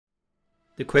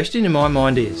The question in my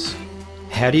mind is,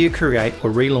 how do you create or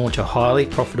relaunch a highly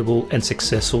profitable and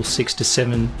successful 6 to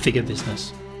 7 figure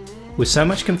business? With so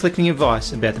much conflicting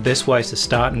advice about the best ways to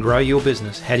start and grow your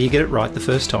business, how do you get it right the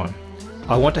first time?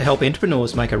 I want to help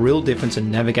entrepreneurs make a real difference and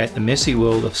navigate the messy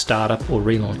world of startup or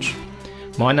relaunch.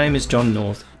 My name is John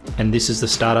North, and this is the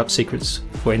Startup Secrets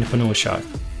for Entrepreneurs Show.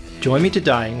 Join me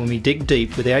today when we dig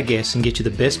deep with our guests and get you the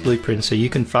best blueprint so you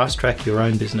can fast track your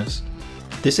own business.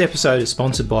 This episode is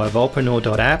sponsored by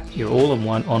Evolvepreneur.app, your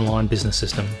all-in-one online business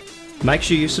system. Make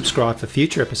sure you subscribe for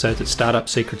future episodes at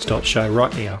StartupSecrets.show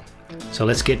right now. So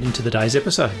let's get into today's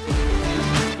episode.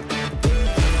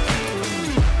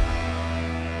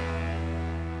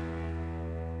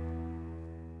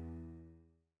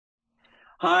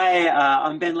 Hi,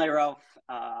 I'm Ben Leyrolf.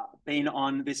 Been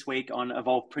on this week on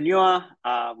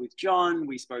Evolvepreneur with John.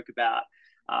 We spoke about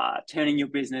turning your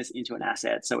business into an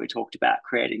asset. So we talked about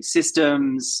creating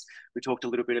systems. We talked a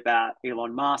little bit about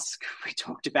Elon Musk. We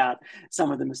talked about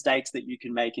some of the mistakes that you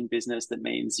can make in business that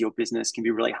means your business can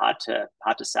be really hard to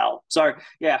sell. So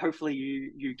yeah, hopefully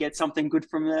you get something good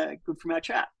from our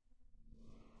chat.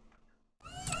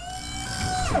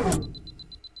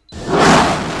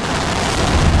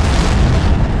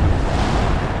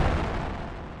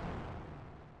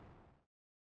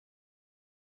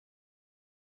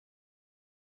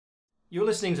 You're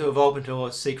listening to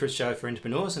Evolvepreneur Secrets Show for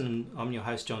Entrepreneurs, and I'm your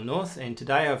host, John North. And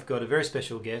today I've got a very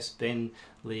special guest, Ben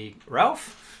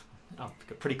Leyrolf. I'm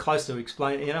pretty close to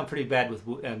explain. I'm pretty bad with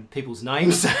people's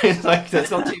names, so that's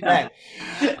not too bad.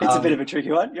 It's a bit of a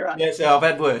tricky one. You're right. Yeah, so I've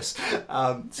had worse.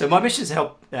 So my mission is to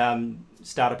help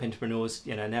startup entrepreneurs,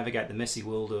 navigate the messy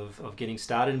world of getting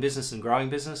started in business and growing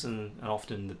business, and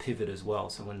often the pivot as well.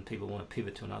 So when people want to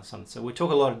pivot to another something, so we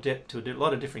talk a lot of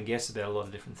different guests about a lot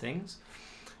of different things.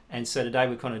 And so today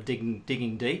we're kind of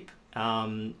digging deep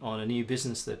on a new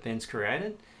business that Ben's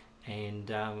created, and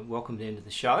welcome Ben to the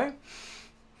show.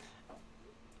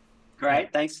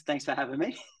 Great, thanks for having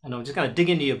me. And I'm just going to dig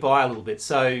into your bio a little bit.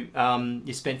 So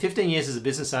you spent 15 years as a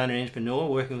business owner and entrepreneur,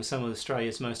 working with some of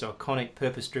Australia's most iconic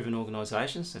purpose-driven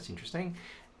organisations. That's interesting.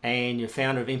 And you're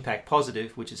founder of Impact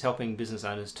Positive, which is helping business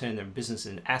owners turn their business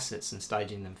into assets and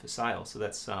staging them for sale. So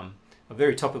that's a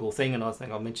very topical thing, and I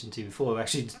think I mentioned to you before. I'm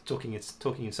actually talking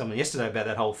to someone yesterday about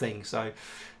that whole thing. So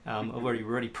I'm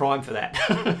already primed for that.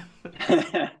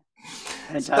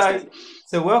 Fantastic.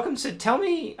 So welcome. So tell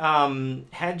me,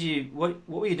 what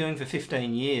were you doing for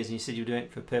 15 years? And you said you were doing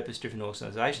it for purpose-driven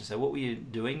organisations. So what were you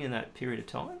doing in that period of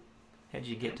time? How did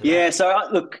you get to that? Yeah, so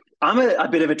look, I'm a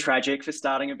bit of a tragic for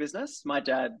starting a business. My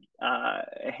dad,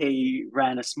 he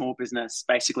ran a small business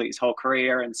basically his whole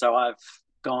career, and so I've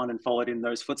gone and followed in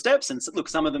those footsteps. And look,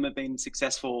 some of them have been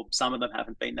successful, some of them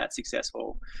haven't been that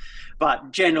successful.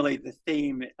 But generally the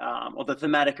theme or the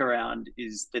thematic around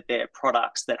is that they're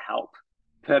products that help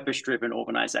purpose-driven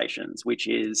organizations, which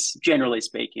is, generally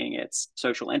speaking, it's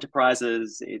social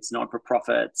enterprises, it's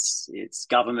non-for-profits, it's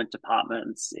government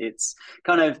departments, it's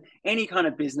kind of any kind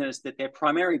of business that their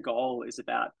primary goal is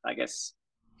about, I guess,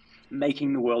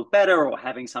 making the world better or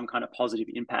having some kind of positive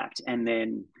impact. And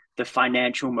then the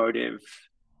financial motive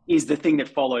is the thing that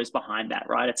follows behind that,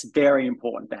 right? It's very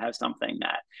important to have something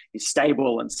that is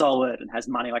stable and solid and has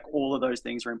money. Like, all of those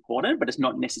things are important, but it's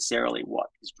not necessarily what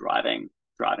is driving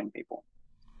people.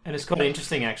 And it's quite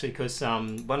interesting actually, because I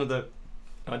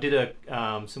did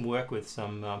some work with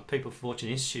some people for Fortune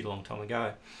Institute a long time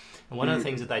ago, and one of the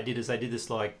things that they did is they did this,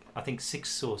 like, I think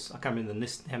 6 or I can't remember the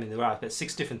list how many there are, but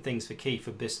 6 different things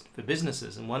for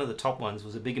businesses, and one of the top ones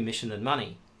was a bigger mission than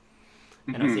money.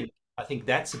 And I think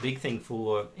that's a big thing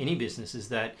for any business, is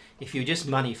that if you're just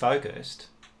money focused,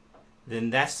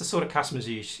 then that's the sort of customers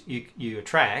you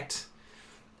attract,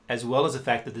 as well as the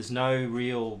fact that there's no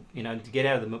real, to get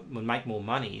out of make more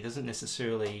money, it doesn't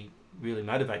necessarily really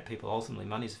motivate people. Ultimately,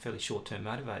 money is a fairly short-term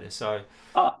motivator. So,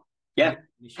 yeah,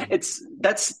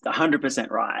 that's 100%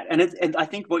 right. And I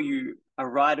think what you are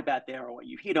right about there, or what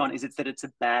you hit on, is that it's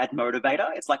a bad motivator.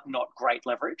 It's like not great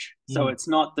leverage. So it's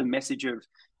not the message of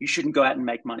you shouldn't go out and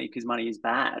make money because money is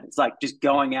bad. It's like just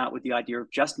going out with the idea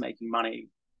of just making money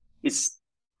is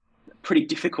a pretty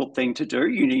difficult thing to do.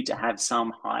 You need to have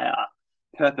some higher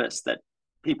purpose that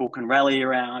people can rally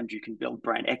around, you can build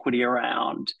brand equity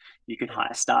around, you can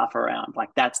hire staff around. Like,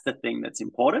 that's the thing that's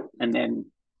important. And then,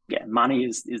 yeah, money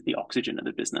is the oxygen of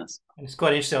the business. And it's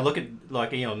quite interesting. I look at,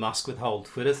 like, Elon Musk with the whole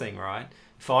Twitter thing, right?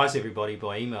 Fires everybody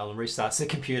by email and restarts the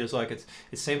computers. Like, it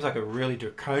seems like a really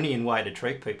draconian way to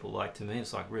treat people. Like, to me,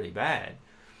 it's like really bad.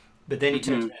 But then he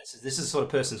turns around and says, this is the sort of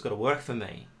person who's got to work for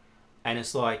me. And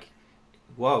it's like,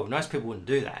 whoa, most people wouldn't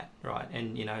do that, right?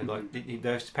 And, like,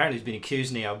 apparently he's been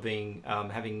accused now of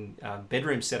having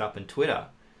bedrooms set up in Twitter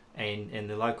and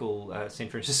the local San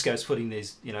Francisco's putting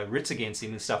these writs against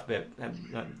him and stuff about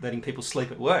letting people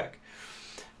sleep at work.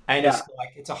 And Yeah.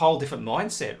 it's a whole different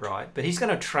mindset, right? But he's going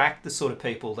to attract the sort of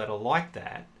people that are like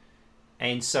that.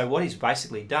 And so what he's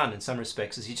basically done in some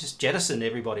respects is he just jettisoned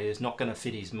everybody who's not going to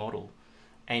fit his model,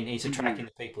 and he's attracting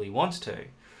the people he wants to.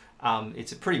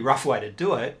 It's a pretty rough way to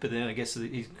do it, but then I guess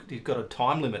he's got a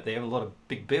time limit there, a lot of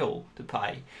big bill to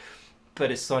pay. But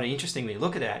it's sort of interesting when you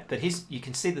look at that. But you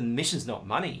can see the mission's not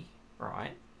money,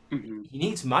 right? Mm-hmm. He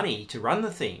needs money to run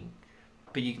the thing,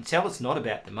 but you can tell it's not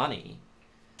about the money.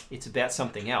 It's about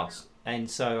something else.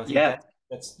 And so I think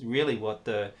that's really what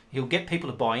he'll get people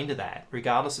to buy into that,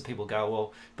 regardless of people go,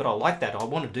 well, but I like that. I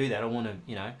want to do that. I want to,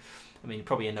 I mean, you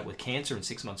probably end up with cancer in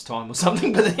 6 months' time or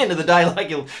something. But at the end of the day, like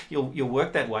you'll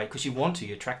work that way because you want to.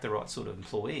 You attract the right sort of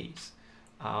employees.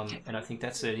 And I think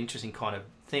that's an interesting kind of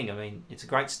thing. I mean, it's a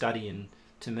great study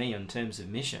to me in terms of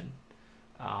mission.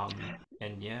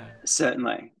 And yeah,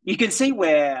 certainly. You can see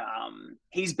where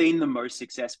he's been the most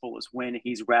successful is when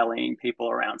he's rallying people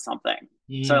around something.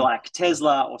 So like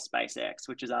Tesla or SpaceX,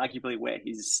 which is arguably where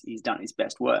he's done his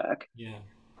best work,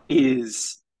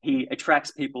 is he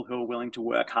attracts people who are willing to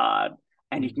work hard,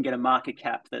 and you can get a market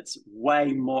cap that's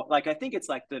way more. Like I think it's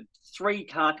like the 3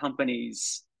 car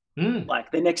companies,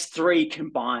 like the next 3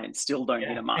 combined still don't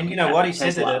hit a market cap. And you know what? He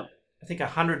said that I think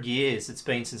 100 years it's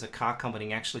been since a car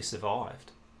company actually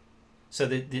survived. So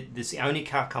this is the only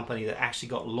car company that actually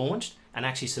got launched and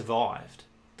actually survived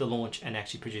the launch and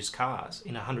actually produced cars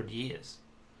in 100 years.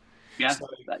 Yeah, so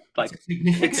it's a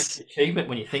significant achievement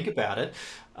when you think about it.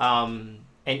 And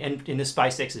in the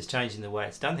SpaceX is changing the way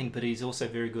it's done things, but he's also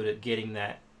very good at getting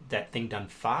that thing done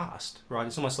fast, right?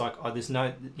 It's almost like there's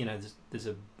no, there's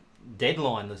a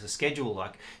deadline, there's a schedule,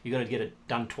 like you got to get it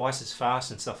done twice as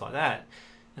fast and stuff like that.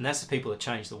 And that's the people that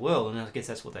change the world, and I guess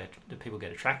that's what the people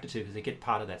get attracted to, because they get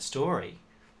part of that story.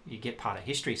 You get part of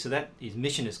history. So that his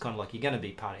mission is kind of like you're going to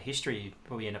be part of history. You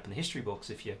probably end up in the history books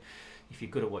if you're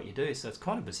good at what you do. So it's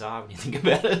kind of bizarre when you think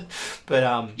about it. But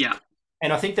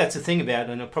and I think that's the thing about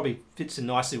it, and it probably fits in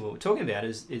nicely what we're talking about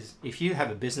is if you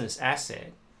have a business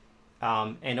asset.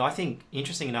 And I think,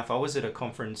 interesting enough, I was at a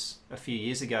conference a few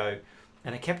years ago,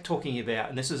 and they kept talking about,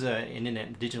 and this was an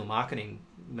internet digital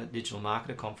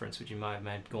marketer conference, which you may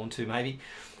have gone to maybe,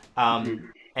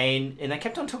 and they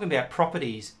kept on talking about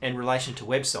properties in relation to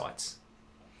websites,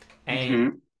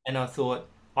 and I thought,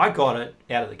 I got it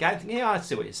out of the gate, thinking, I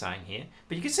see what you're saying here,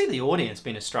 but you can see the audience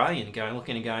being Australian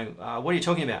looking and going, what are you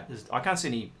talking about? I can't see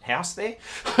any house there,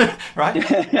 right?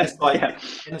 It's like,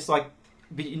 and it's like,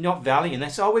 but you're not valuing. And they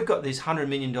say, we've got these $100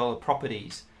 million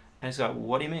properties. And it's like, well,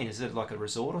 what do you mean? Is it like a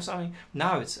resort or something?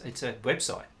 No, it's a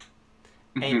website.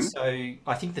 And so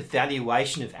I think the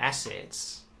valuation of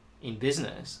assets in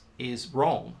business is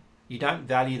wrong. You don't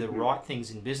value the right things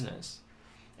in business.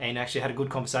 And actually, I had a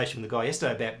good conversation with the guy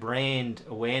yesterday about brand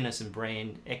awareness and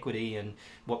brand equity and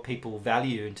what people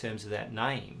value in terms of that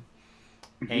name.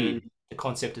 And the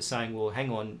concept of saying, well,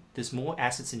 hang on, there's more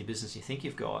assets in your business you think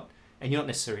you've got, and you're not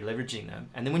necessarily leveraging them.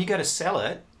 And then when you go to sell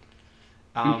it,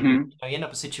 you end up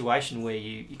in a situation where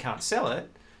you can't sell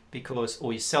it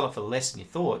or you sell it for less than you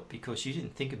thought because you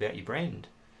didn't think about your brand.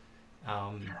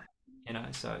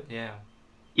 So yeah.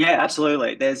 Yeah,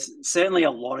 absolutely. There's certainly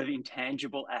a lot of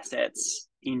intangible assets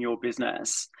in your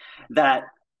business that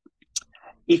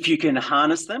if you can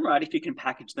harness them, right, if you can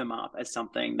package them up as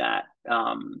something that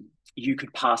you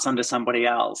could pass on to somebody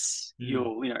else,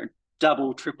 you'll,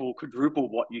 double, triple, quadruple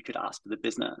what you could ask for the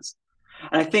business.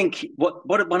 And I think what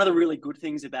one of the really good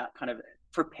things about kind of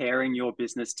preparing your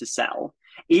business to sell,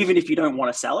 even if you don't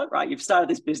want to sell it, right? You've started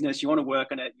this business, you want to work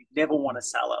on it, you never want to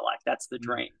sell it, like that's the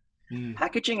dream.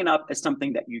 Packaging it up as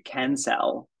something that you can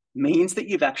sell means that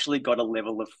you've actually got a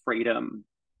level of freedom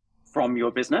from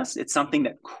your business. It's something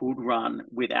that could run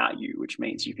without you, which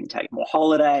means you can take more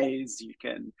holidays, you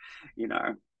can,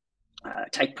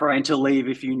 take parental leave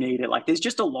if you need it. Like there's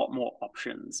just a lot more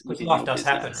options. Because life does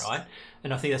happen, right?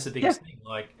 And I think that's the biggest thing.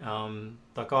 Like I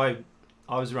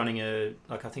was running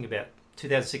I think about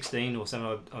 2016 or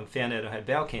something, I found out I had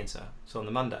bowel cancer. So on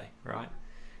the Monday, right?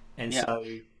 And so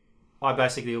I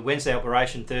basically, a Wednesday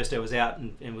operation, Thursday was out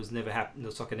and it was never happened. It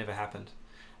looks like it never happened.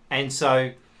 And so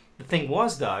the thing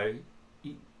was though,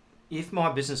 if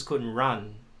my business couldn't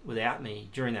run without me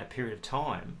during that period of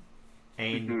time,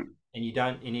 and you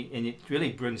don't, and it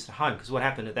really brings it home, because what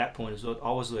happened at that point is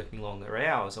I was working longer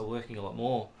hours, I was working a lot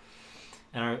more,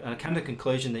 and I came to the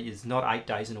conclusion that it's not 8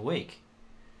 days in a week.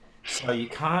 So you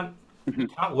can't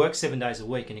work 7 days a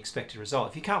week and expect a result.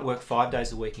 If you can't work 5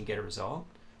 days a week and get a result,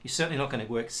 you're certainly not going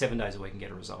to work 7 days a week and get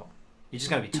a result. You're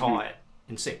just going to be tired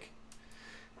and sick.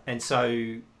 And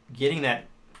so getting that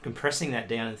compressing that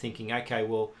down and thinking, okay,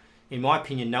 well, in my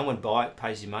opinion, no one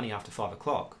pays you money after 5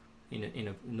 o'clock in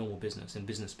a normal business, in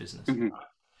business. Hmm.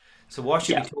 So why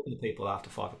should we Yeah. be talking to people after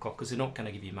 5 o'clock? Because they're not going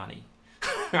to give you money,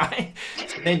 right?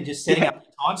 So then just setting Yeah. up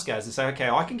timescales and say, okay,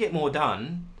 I can get more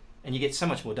done, and you get so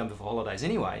much more done before holidays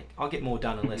anyway. I'll get more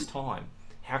done in less time.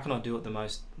 How can I do it the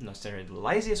most, not necessarily the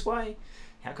laziest way?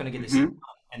 How can I get this thing Hmm.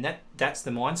 done? And that's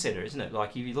the mindset, isn't it?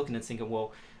 Like if you're looking and thinking,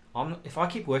 well, if I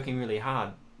keep working really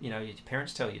hard, your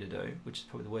parents tell you to do, which is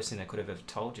probably the worst thing they could have ever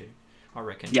told you, I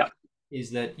reckon, Yeah.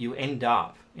 is that you end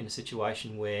up in a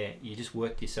situation where you just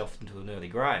worked yourself into an early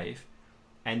grave,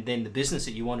 and then the business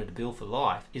that you wanted to build for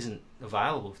life isn't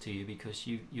available to you because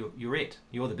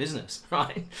you're the business,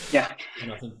 right? Yeah.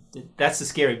 And I think that's the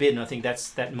scary bit, and I think that's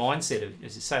that mindset of,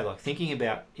 as you say, like thinking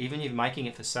about even if you're making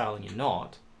it for sale and you're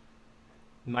not,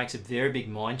 it makes a very big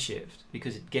mind shift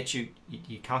because it gets you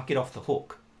can't get off the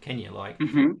hook, can you? Like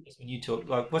Hmm. when you talk,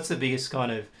 like what's the biggest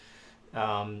kind of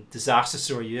disaster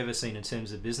story you've ever seen in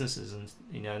terms of businesses? And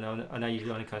I know you've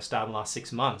only kind of started in the last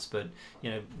 6 months, but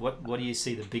what do you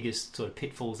see the biggest sort of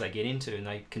pitfalls they get into, and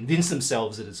they convince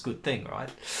themselves that it's a good thing, right?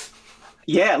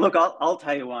 Yeah. Look, I'll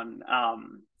tell you one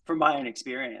from my own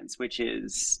experience, which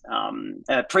is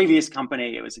a previous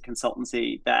company. It was a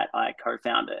consultancy that I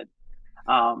co-founded.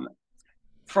 Um,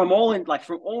 from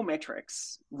all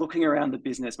metrics, looking around the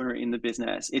business when we were in the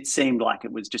business, it seemed like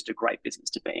it was just a great business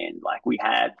to be in. Like we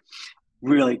had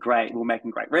we were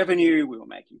making great revenue, we were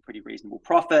making pretty reasonable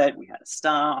profit, we had a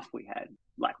staff, we had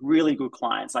like really good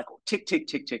clients, like tick, tick,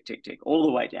 tick, tick, tick, tick, all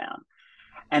the way down.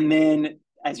 And then,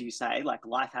 as you say, like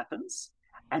life happens.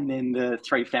 And then the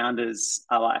three founders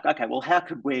are like, okay, well, how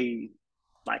could we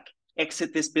like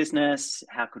exit this business?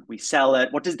 How could we sell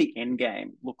it? What does the end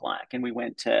game look like? And we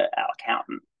went to our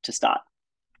accountant to start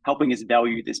helping us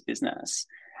value this business.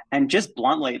 And just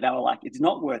bluntly, they were like, it's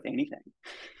not worth anything.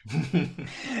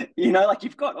 Like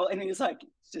you've got, and it's like,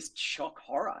 it's just shock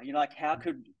horror. Like how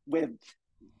could we're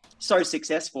so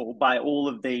successful by all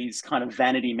of these kind of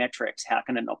vanity metrics? How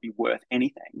can it not be worth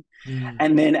anything? Mm,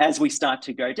 And then as we start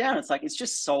to go down, it's like it's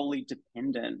just solely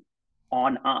dependent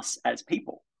on us as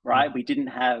people, right? mm, We didn't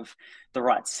have the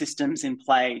right systems in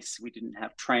place. We didn't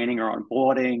have training or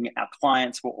onboarding. Our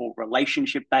clients were all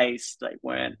relationship based.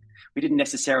 We didn't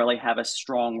necessarily have a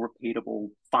strong, repeatable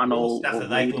all the funnel stuff or that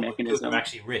they lead thought was good were mechanism.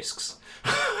 actually risks.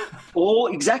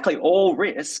 All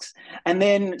risks. And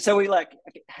then so we like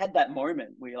had that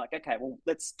moment where you're like, okay, well,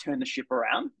 let's turn the ship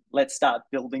around. Let's start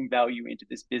building value into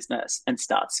this business and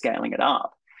start scaling it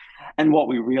up. And what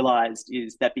we realized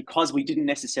is that because we didn't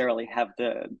necessarily have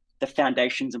the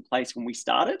foundations in place when we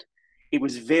started, it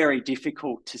was very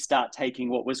difficult to start taking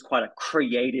what was quite a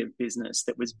creative business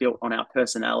that was built on our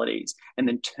personalities and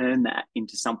then turn that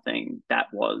into something that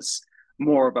was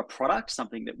more of a product,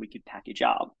 something that we could package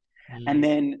up. And Mm,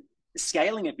 then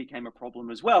scaling it became a problem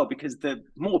as well because the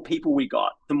more people we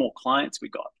got, the more clients we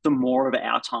got, the more of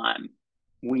our time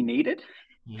we needed.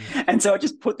 mm, And so it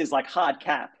just put this like hard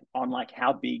cap on like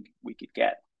how big we could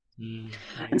get.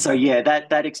 And mm, so yeah,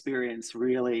 that experience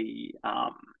really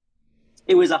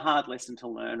it was a hard lesson to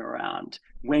learn around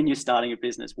when you're starting a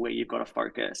business where you've got to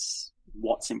focus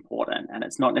what's important, and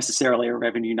it's not necessarily a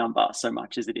revenue number so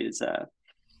much as it is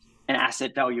an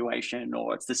asset valuation,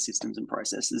 or it's the systems and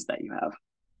processes that you have.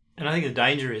 And I think the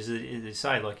danger is, to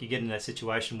say, like you get in that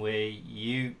situation where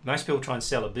most people try and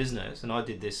sell a business, and I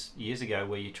did this years ago,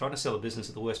 where you're trying to sell a business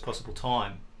at the worst possible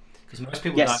time, because most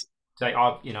people don't Yes. say,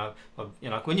 oh,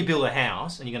 like when you build a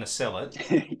house and you're going to sell it,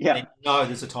 then Yeah.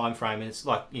 there's a time frame, and it's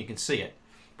like you can see it.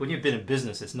 But when you've been in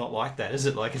business, it's not like that, is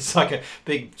it? Like it's like a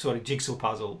big sort of jigsaw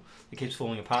puzzle that keeps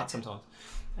falling apart sometimes.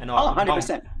 And Oh,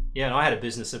 100%. yeah, and I had a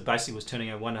business that basically was turning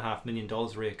over $1.5 million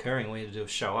reoccurring. All we had to do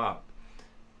was show up.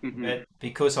 Hmm. But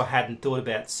because I hadn't thought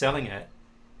about selling it,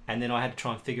 and then I had to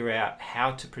try and figure out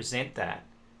how to present that,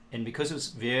 and because it was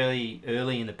very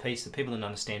early in the piece that people didn't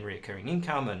understand recurring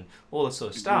income and all that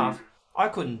sort of Hmm. stuff, I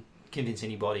couldn't convince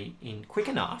anybody in quick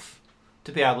enough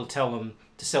to be able to tell them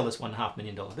to sell this $1.5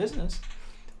 million business,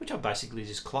 which I basically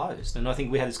just closed. And I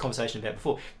think we had this conversation about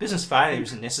before. Business failure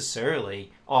isn't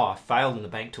necessarily, oh, I failed and the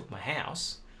bank took my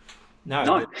house. No,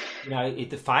 No.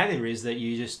 the failure is that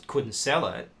you just couldn't sell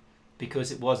it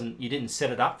because you didn't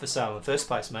set it up for sale in the first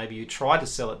place. Maybe you tried to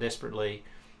sell it desperately.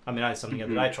 I mean, I had something the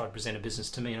other day, Hmm. tried to present a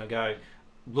business to me, and I go,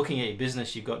 looking at your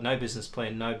business, you've got no business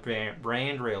plan, no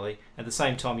brand really. At the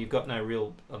same time, you've got a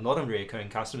lot of recurring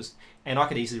customers, and I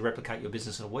could easily replicate your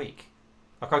business in a week.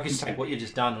 Like I could just take what you've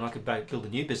just done and I could build a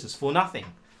new business for nothing.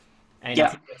 And I Yeah.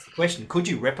 think that's the question. Could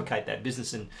you replicate that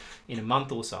business in a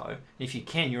month or so? And if you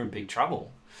can, you're in big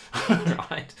trouble.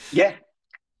 Right? Yeah.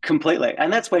 Completely.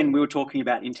 And that's when we were talking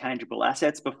about intangible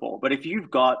assets before. But if you've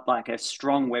got like a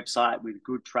strong website with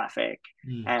good traffic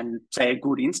Mm. and say a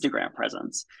good Instagram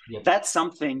presence, Yep. that's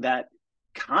something that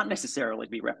can't necessarily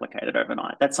be replicated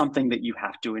overnight. That's something that you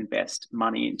have to invest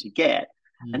money in to get.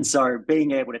 And Mm. so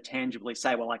being able to tangibly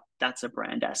say, well, like that's a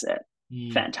brand asset,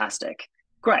 Mm. fantastic.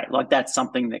 Great. Like that's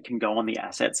something that can go on the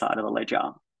asset side of the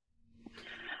ledger.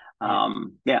 Yeah.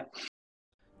 Yeah.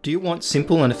 Do you want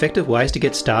simple and effective ways to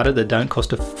get started that don't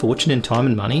cost a fortune in time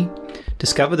and money?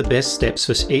 Discover the best steps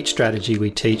for each strategy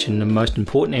we teach and the most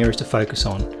important areas to focus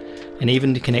on, and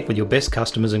even to connect with your best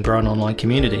customers and grow an online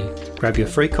community. Grab your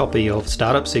free copy of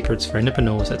Startup Secrets for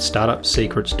Entrepreneurs at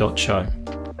startupsecrets.show.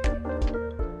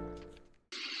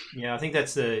 Yeah, I think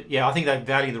that's I think they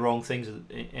value the wrong things,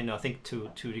 and I think to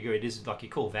a degree it is like you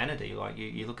call vanity. Like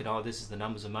you look at, oh, this is the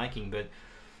numbers I'm making, but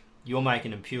you're making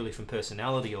them purely from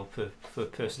personality or for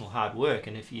personal hard work,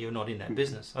 and if you're not in that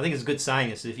business. I think it's a good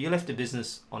saying is if you left a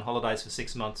business on holidays for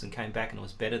 6 months and came back and it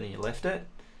was better than you left it,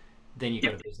 then you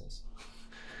got a business.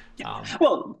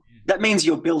 Well, that means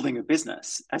you're building a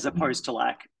business as opposed to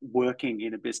like working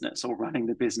in a business or running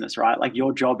the business, right? Like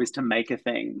your job is to make a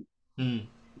thing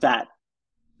that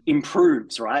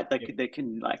improves, right? That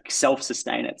can like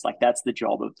self-sustain. It's like that's the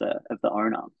job of the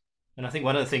owner. And I think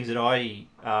one of the things that I've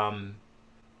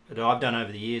done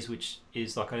over the years, which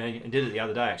is like I did it the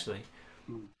other day actually.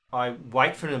 I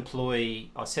wait for an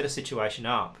employee, I set a situation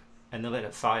up, and then let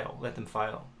them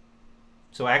fail.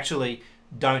 So I actually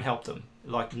don't help them.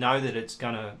 Like know that it's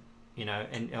gonna,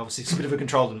 and obviously it's a bit of a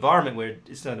controlled environment where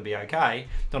it's going to be okay.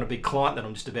 Not a big client that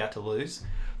I'm just about to lose.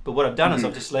 But what I've done is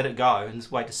I've just let it go and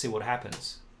just wait to see what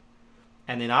happens.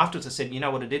 And then afterwards I said, you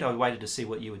know what I did? I waited to see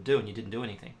what you would do, and you didn't do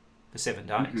anything for 7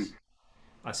 days.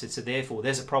 I said, so therefore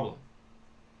there's a problem.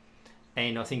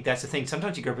 And I think that's the thing.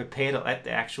 Sometimes you got to prepare to let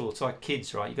the actual. It's like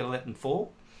kids, right? You got to let them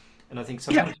fall. And I think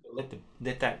sometimes you got to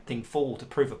let that thing fall to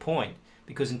prove a point.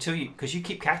 Because because you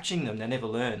keep catching them, they never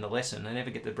learn the lesson. They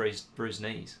never get the bruised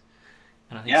knees.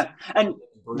 And I think and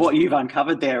what you've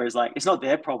uncovered there is like it's not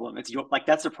their problem. It's your like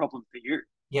that's a problem for you.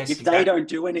 Yes, if they don't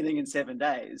do anything in 7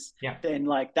 days, then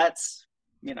like that's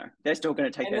they're still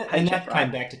going to take their paycheck. And that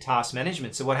came back to task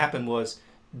management. So what happened was.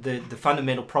 The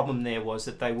fundamental problem there was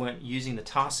that they weren't using the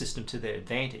task system to their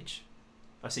advantage.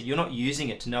 I said, you're not using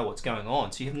it to know what's going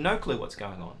on, so you have no clue what's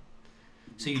going on.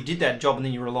 So you did that job and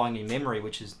then you're relying on your memory,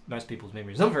 which is most people's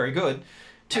memory is not very good,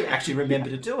 to actually remember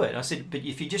to do it. I said, but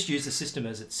if you just use the system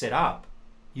as it's set up,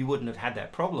 you wouldn't have had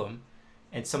that problem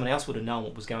and someone else would have known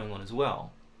what was going on as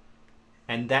well.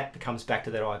 And that comes back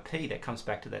to that IP, that comes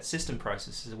back to that system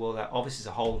process. Well, that obviously is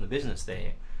a hole in the business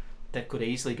there that could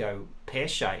easily go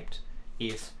pear-shaped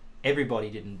if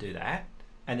everybody didn't do that,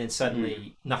 and then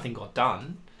suddenly nothing got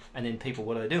done, and then people,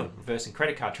 what are they doing? Reversing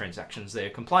credit card transactions,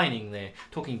 they're complaining, they're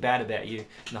talking bad about you,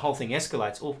 and the whole thing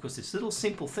escalates, all because this little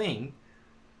simple thing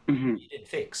you didn't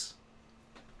fix.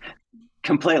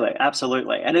 Completely,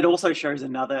 absolutely. And it also shows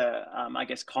another, I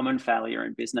guess, common failure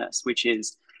in business, which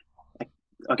is,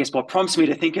 I guess what prompts me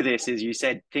to think of this is you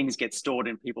said things get stored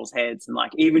in people's heads, and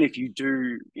like even if you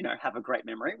do, have a great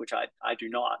memory, which I do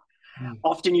not,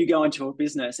 often you go into a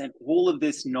business and all of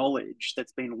this knowledge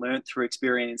that's been learned through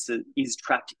experience is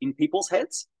trapped in people's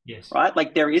heads. Yes. Right?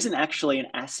 Like there isn't actually an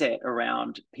asset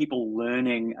around people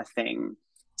learning a thing.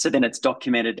 So then it's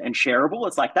documented and shareable.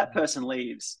 It's like that person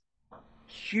leaves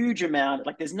huge amount,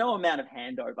 like there's no amount of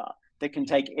handover that can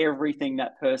take everything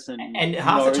that person and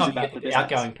half the time you get the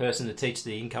outgoing person to teach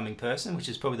the incoming person, which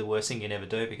is probably the worst thing you can ever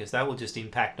do, because they will just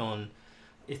impact on.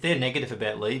 If they're negative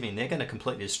about leaving, they're going to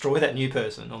completely destroy that new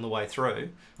person on the way through.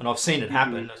 And I've seen it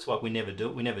happen. That's why we never do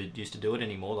it. We never used to do it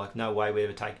anymore. Like, no way we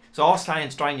ever take. So I'll stay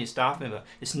and train your staff member.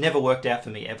 It's never worked out for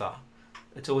me ever.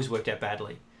 It's always worked out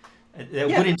badly. They're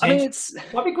good intentions.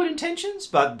 Might be good intentions,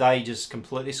 but they just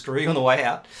completely screw you on the way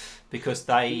out because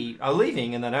they are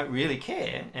leaving and they don't really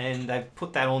care. And they've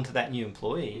put that onto that new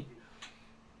employee.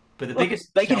 But they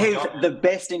could have the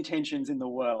best intentions in the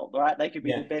world, right? They could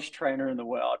be the best trainer in the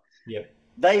world. Yep.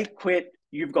 They quit.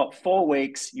 You've got 4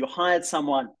 weeks. You hired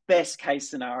someone, best case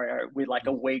scenario, with like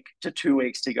a week to 2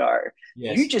 weeks to go.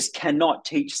 Yes. You just cannot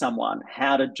teach someone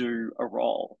how to do a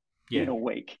role in a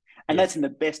week. And that's in the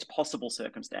best possible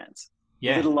circumstance.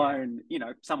 Yeah. Let alone,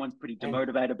 someone's pretty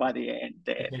demotivated by the end.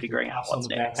 They're figuring out what's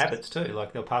next. Bad habits too.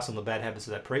 Like they'll pass on the bad habits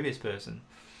of that previous person.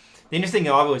 The interesting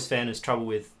thing I've always found is trouble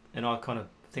with, and I kind of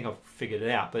think I've figured it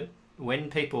out, but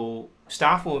when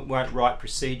staff won't write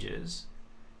procedures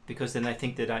because then they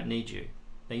think they don't need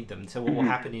them. So what will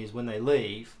happen is when they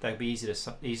leave, they'll be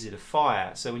easy to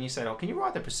fire. So when you say, "Oh, can you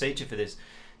write the procedure for this?"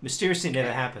 Mysteriously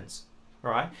never happens,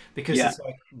 right? Because it's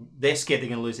like they're scared they're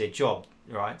going to lose their job,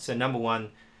 right? So number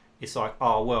one, it's like,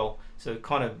 oh, well, so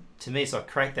kind of, to me, it's like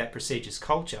create that procedures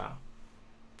culture.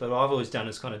 But what I've always done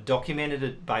is kind of documented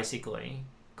it basically,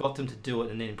 got them to do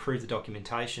it, and then improve the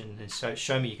documentation and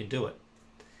show me you can do it.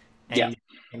 Yeah.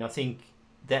 And I think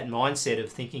that mindset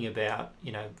of thinking about,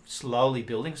 slowly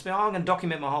building, oh, I'm going to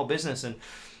document my whole business and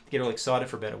get all excited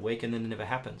for about a week, and then it never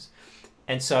happens.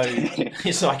 And so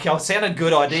it's like, oh, it sounded a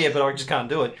good idea, but I just can't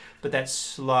do it. But that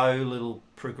slow little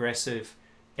progressive,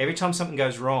 every time something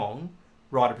goes wrong,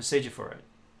 write a procedure for it.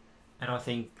 And I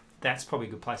think that's probably a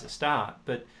good place to start.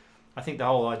 But I think the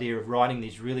whole idea of writing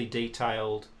these really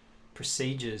detailed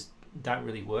procedures don't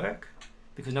really work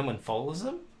because no one follows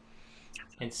them.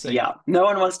 And so yeah, no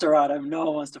one wants to write them. No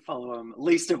one wants to follow them.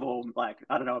 Least of all, like,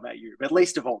 I don't know about you, but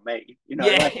least of all me.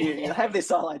 yeah, like you have this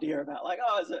whole idea about like,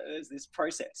 oh, there's this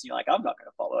process. You're like, I'm not going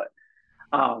to follow it.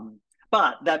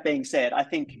 But that being said, I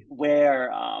think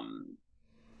we're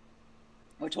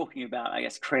talking about, I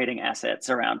guess, creating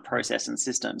assets around process and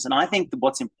systems. And I think that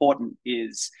what's important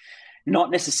is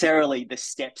not necessarily the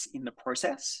steps in the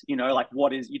process, like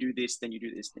what is, you do this, then you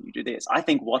do this, then you do this. I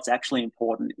think what's actually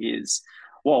important is,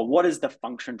 well, what is the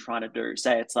function trying to do?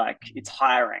 Say it's like, it's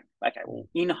hiring. Okay, well,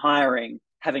 in hiring,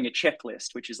 having a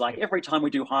checklist, which is like every time we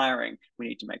do hiring, we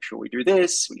need to make sure we do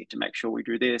this, we need to make sure we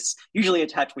do this, usually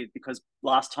attached with because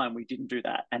last time we didn't do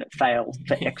that and it failed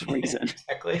for X reason.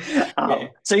 Exactly.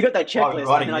 So you got that checklist.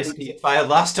 Writing this because it failed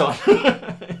last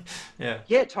time.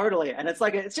 Yeah, totally. And it's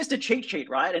like, it's just a cheat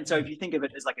sheet, right? And so if you think of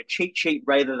it as like a cheat sheet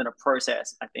rather than a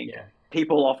process, I think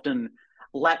people often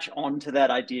latch on to that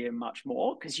idea much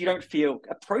more because you don't feel,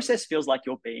 a process feels like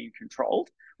you're being controlled,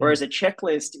 whereas a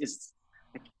checklist is,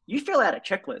 you fill out a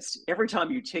checklist every time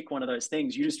you tick one of those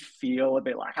things, you just feel a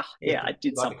bit like, oh, yeah, I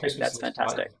did like something. That's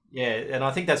fantastic. Right? Yeah, and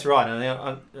I think that's right.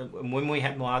 And when we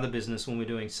had my other business, when we were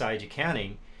doing Sage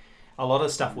Accounting, a lot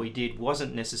of stuff we did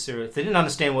wasn't necessarily, if they didn't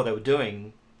understand what they were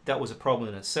doing, that was a problem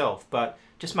in itself. But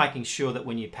just making sure that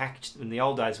when you packaged, in the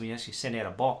old days, when you actually sent out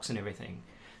a box and everything,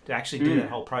 to actually do that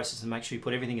whole process and make sure you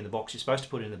put everything in the box you're supposed to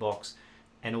put in the box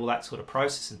and all that sort of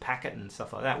process and pack it and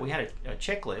stuff like that. We had a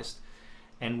checklist,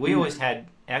 and we always had,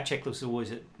 our checklist was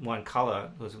always at one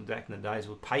colour, because back in the days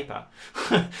with paper.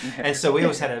 And so we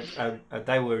always had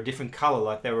they were a different colour,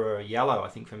 like they were a yellow, I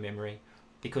think, from memory,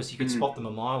 because you could spot them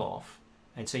a mile off.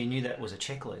 And so you knew that was a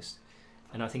checklist.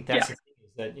 And I think that's the thing,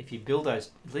 is that if you build those,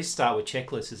 at least start with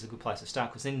checklists is a good place to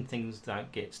start, because then things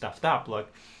don't get stuffed up.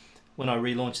 Like when I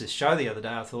relaunched this show the other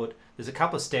day, I thought there's a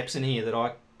couple of steps in here that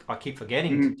I keep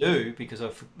forgetting to do because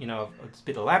it's a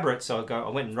bit elaborate. So I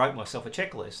went and wrote myself a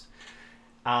checklist.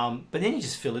 But then you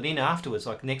just fill it in afterwards.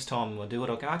 Like next time I do it,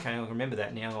 I'll go, okay, I'll remember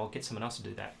that now. I'll get someone else to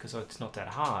do that because it's not that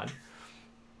hard.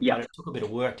 Yeah. But it took a bit of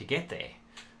work to get there.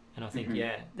 And I think,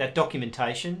 that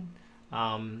documentation.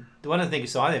 One of the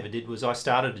things I ever did was I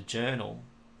started a journal,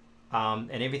 and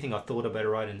everything I thought about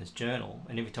write in this journal.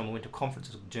 And every time I went to a conference,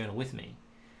 I took the journal with me.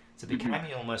 So it became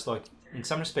almost like, in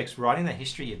some respects, writing the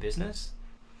history of your business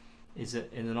is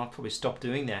it, and then I'll probably stop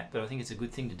doing that. But I think it's a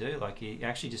good thing to do. Like you're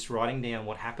actually just writing down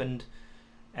what happened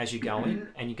as you go in,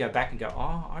 and you go back and go,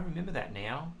 oh, I remember that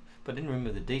now, but I didn't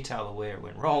remember the detail of where it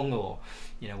went wrong or,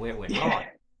 where it went right.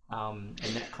 And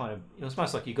that kind of, it was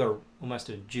almost like you got almost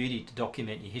a duty to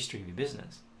document your history of your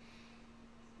business.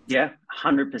 Yeah,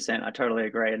 100%. I totally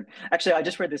agree. And actually, I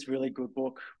just read this really good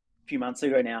book a few months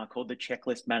ago now called The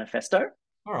Checklist Manifesto.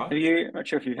 All right. I'm not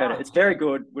sure if you've heard it. It's very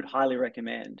good. Would highly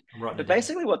recommend. But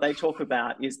basically what they talk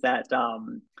about is that,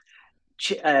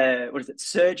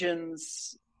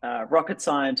 surgeons, rocket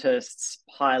scientists,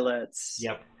 pilots,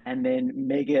 and then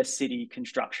mega city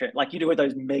construction, like you do with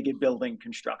those mega building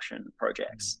construction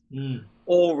projects,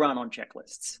 all run on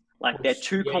checklists. Like they're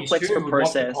too complex for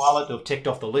process. The pilot to have ticked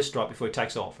off the list right before it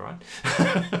takes off, right?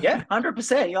 Yeah,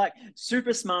 100%. You're like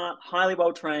super smart, highly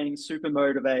well trained, super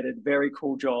motivated, very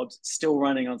cool jobs, still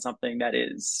running on something that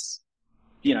is,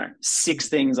 6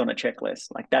 things on a checklist.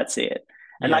 Like that's it.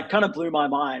 And that kind of blew my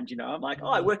mind, I'm like,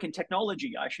 I work in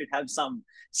technology. I should have some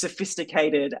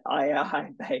sophisticated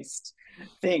AI-based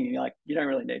thing. And you're like, you don't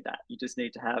really need that. You just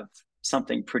need to have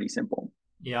something pretty simple.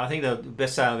 Yeah, I think the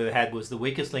best sale I've ever had was the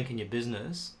weakest link in your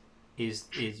business is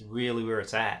really where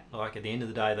it's at. Like at the end of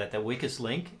the day, that weakest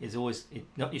link is always,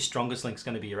 not your strongest link is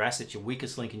going to be your asset, your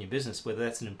weakest link in your business, whether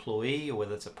that's an employee or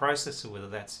whether it's a process or whether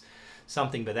that's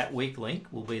something, but that weak link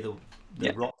will be the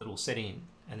rot that will set in,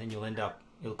 and then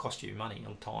it'll cost you money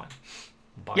on time.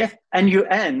 Both. Yeah,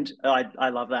 and I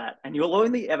love that. And you'll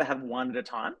only ever have one at a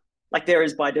time. like there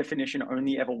is by definition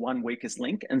only ever one weakest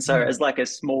link. And so as like a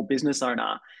small business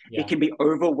owner, Yeah. it can be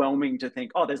overwhelming to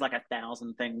think, oh, there's like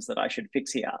 1,000 things that I should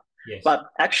fix here. Yes. But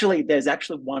actually, there's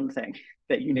actually one thing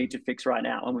that you need to fix right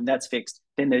now. And when that's fixed,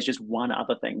 then there's just one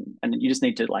other thing. And you just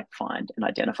need to like find and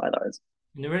identify those.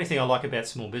 And the really thing I like about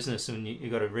small business, and you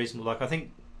got a reasonable, like I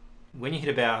think when you hit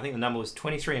about, I think the number was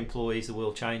 23 employees, the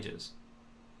world changes.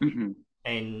 Mm-hmm.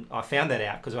 And I found that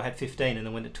out because I had 15 and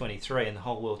then went to 23 and the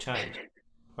whole world changed.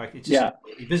 Like it's just, Yeah.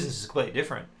 your business is completely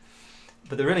different.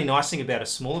 But the really nice thing about a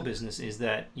smaller business is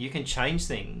that you can change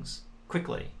things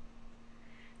quickly.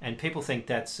 And people think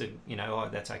that's, oh,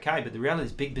 that's okay. But the reality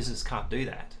is big business can't do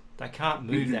that. They can't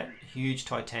move Mm-hmm. that huge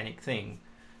Titanic thing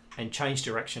and change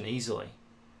direction easily.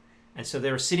 And so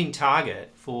they're a sitting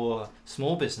target for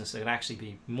small business that can actually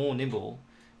be more nimble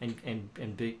and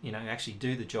be, actually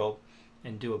do the job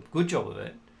and do a good job of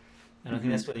it. And I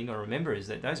think that's what you got to remember is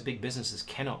that those big businesses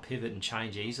cannot pivot and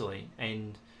change easily.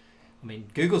 And I mean,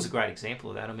 Google's a great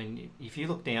example of that. I mean, if you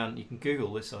look down, you can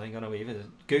Google this. I think I know where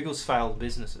Google's failed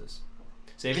businesses.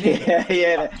 So everything,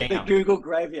 The Google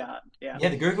graveyard. Yeah,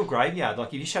 the Google graveyard.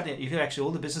 Like if you shut down, if you actually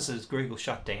all the businesses Google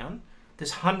shut down,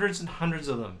 there's hundreds and hundreds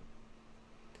of them.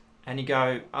 And you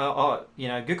go,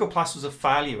 Google Plus was a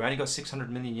failure. We only got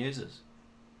 600 million users.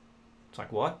 It's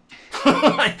like, what?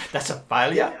 That's a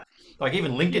failure? Yeah. Like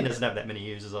even LinkedIn doesn't have that many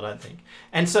users, I don't think.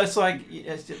 And so it's like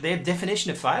it's their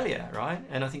definition of failure, right?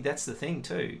 And I think that's the thing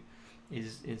too,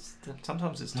 is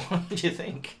sometimes it's not what you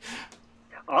think.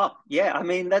 Oh, yeah. I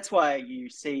mean, that's why you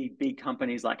see big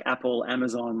companies like Apple,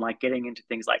 Amazon, like getting into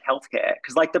things like healthcare.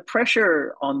 Because like the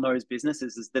pressure on those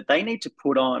businesses is that they need to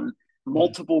put on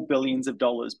multiple billions of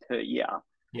dollars per year.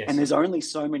 Yes. And there's only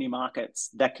so many markets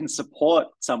that can support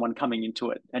someone coming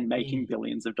into it and making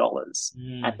billions of dollars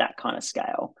at that kind of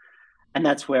scale. And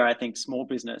that's where I think small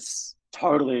business,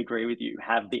 totally agree with you,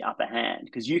 have the upper hand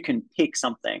because you can pick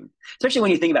something, especially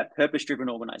when you think about purpose-driven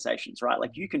organizations, right?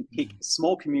 Like you can pick a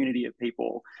small community of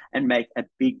people and make a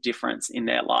big difference in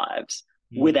their lives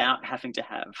without having to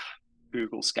have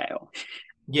Google scale.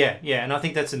 Yeah, and I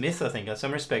think that's a myth, I think, in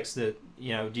some respects that,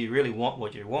 do you really want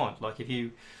what you want? Like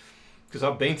because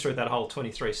I've been through that whole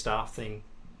 23 staff thing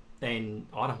and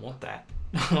I don't want that,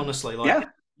 honestly. Like,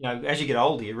 as you get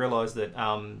older, you realize that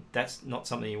that's not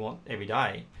something you want every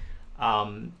day.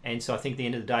 And so I think at the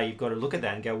end of the day, you've got to look at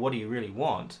that and go, what do you really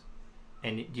want?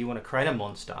 And do you want to create a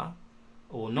monster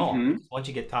or not? Once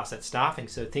you get past that staffing,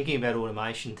 so thinking about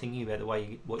automation, thinking about the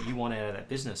way what you want out of that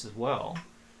business as well,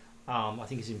 I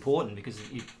think is important because,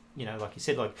 like you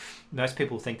said, like most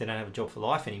people think they don't have a job for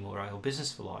life anymore, right? Or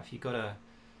business for life.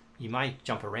 You may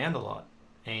jump around a lot.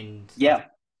 And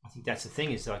I think that's the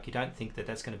thing is like you don't think that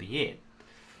that's going to be it.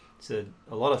 So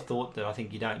a lot of thought that I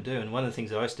think you don't do. And one of the things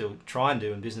that I used to try and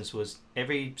do in business was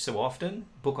every so often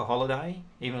book a holiday,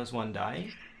 even if it's one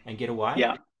day, and get away.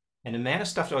 Yeah. And the amount of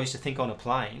stuff that I used to think on a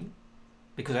plane,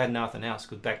 because I had nothing else,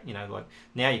 because back, like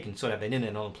now you can sort of have an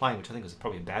internet on a plane, which I think is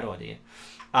probably a bad idea.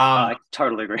 I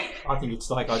totally agree. I think it's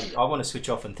like I want to switch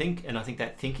off and think. And I think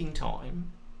that thinking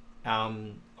time,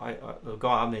 a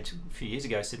guy I met a few years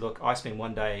ago said, look, I spend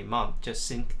one day a month just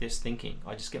thinking.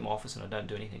 I just get in my office and I don't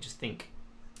do anything, just think.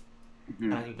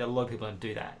 And I think that a lot of people don't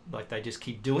do that. Like they just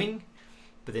keep doing,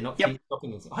 but they're not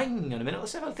stopping and hang on a minute,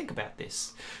 let's have a think about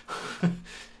this.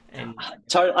 And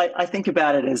so I think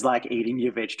about it as like eating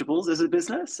your vegetables as a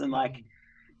business, and like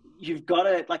you've got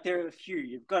to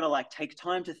you've got to like take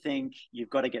time to think. You've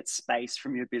got to get space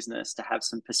from your business to have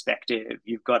some perspective.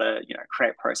 You've got to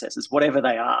create processes, whatever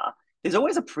they are. There's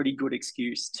always a pretty good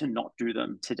excuse to not do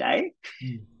them today.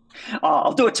 Oh,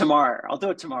 I'll do it tomorrow. I'll do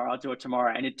it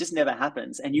tomorrow. And it just never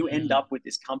happens. And you end up with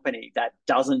this company that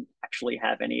doesn't actually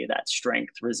have any of that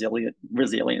strength,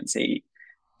 resiliency,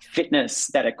 fitness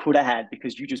that it could have had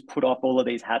because you just put off all of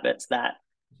these habits that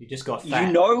you just got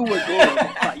fat. Were good,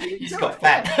 but you just got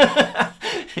fat.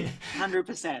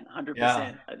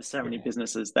 100%. There's so many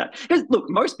businesses that, because look,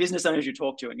 most business owners you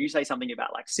talk to and you say something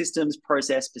about like systems,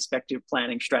 process, perspective,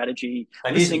 planning, strategy,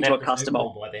 listening to a customer.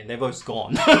 By then, they've both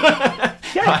gone.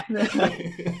 Yeah.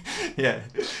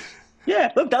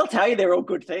 Look, they'll tell you they're all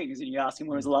good things. And you ask them,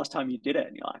 when was the last time you did it?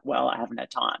 And you're like, well, I haven't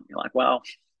had time. You're like, well,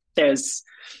 there's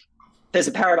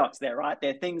a paradox there, right?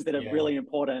 There are things that are really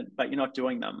important, but you're not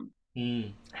doing them.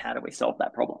 How do we solve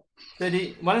that problem?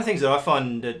 One of the things that I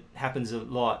find that happens a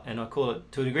lot, and I call it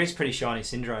to a degree, it's pretty shiny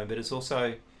syndrome, but it's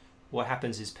also what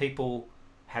happens is people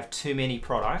have too many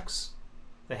products,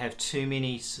 they have too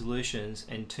many solutions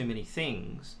and too many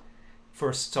things for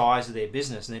a size of their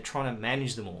business, and they're trying to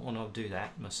manage them all. And I'll do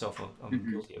that myself. I'm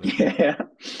guilty of it.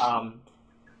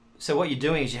 So what you're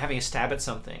doing is you're having a stab at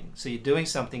something. So you're doing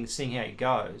something, seeing how it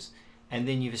goes. and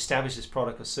then you've established this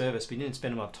product or service, but you didn't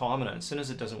spend enough time on it. As soon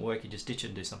as it doesn't work, you just ditch it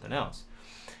and do something else.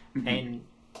 Mm-hmm. And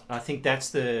I think that's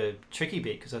the tricky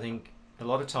bit, because I think a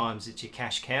lot of times it's your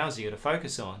cash cows you got to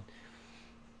focus on.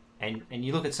 And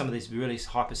you look at some of these really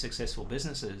hyper successful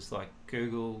businesses like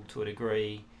Google to a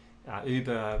degree,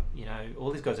 Uber,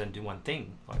 all these guys don't do one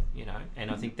thing, and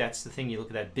I think that's the thing. You look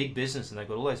at that big business and they've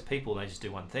got all those people and they just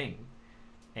do one thing.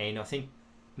 And I think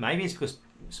maybe it's because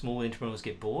small entrepreneurs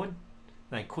get bored.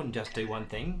 They couldn't just do one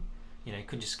thing. You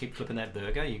couldn't just keep flipping that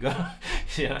burger. You got,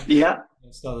 yeah,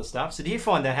 other stuff. So do you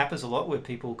find that happens a lot where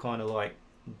people kind of like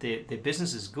their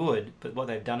business is good, but what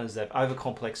they've done is they've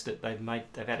overcomplexed it.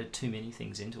 They've added too many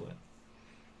things into it.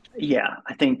 Yeah,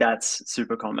 I think that's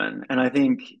super common, and I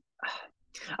think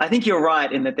you're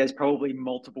right in that there's probably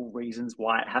multiple reasons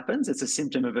why it happens. It's a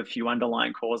symptom of a few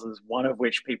underlying causes, one of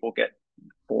which people get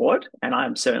bored, and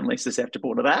I'm certainly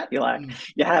susceptible to that. You're like,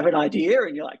 you have an idea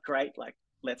and you're like, great, like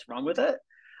let's run with it.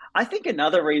 I think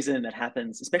another reason that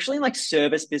happens, especially in like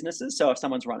service businesses, so if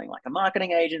someone's running like a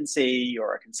marketing agency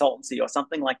or a consultancy or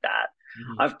something like that,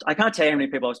 I can't tell you how many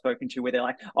people I've spoken to where they're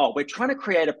like, oh, we're trying to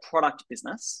create a product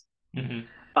business,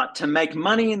 but to make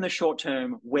money in the short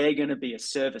term, we're going to be a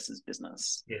services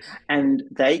business. Yes. And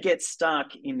they get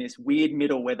stuck in this weird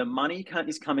middle where the money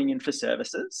is coming in for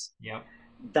services. Yeah.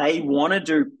 They want to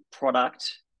do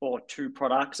product or 2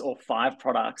 products or 5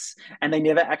 products, and they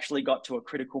never actually got to a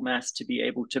critical mass to be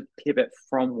able to pivot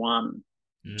from one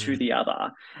to the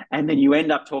other. And then you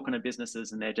end up talking to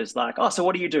businesses and they're just like, oh, so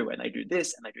what do you do? And they do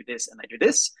this and they do this and they do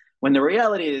this. When the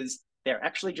reality is they're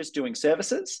actually just doing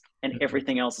services, and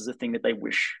everything else is a thing that they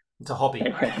wish. It's a hobby.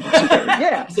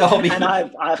 Yeah. It's a hobby. And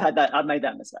I've made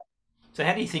that mistake. So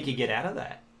how do you think you get out of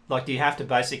that? Like, do you have to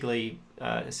basically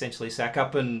essentially sack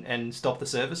up and stop the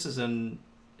services and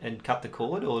cut the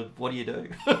cord, or what do you do?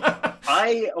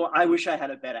 I wish I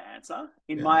had a better answer.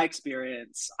 In my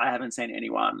experience, I haven't seen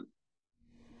anyone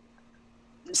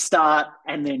start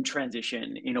and then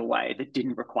transition in a way that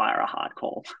didn't require a hard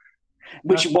call,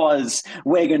 which was,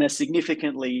 we're going to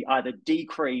significantly either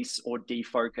decrease or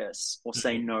defocus or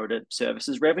say no to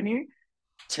services revenue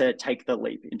to take the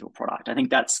leap into a product. I think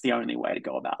that's the only way to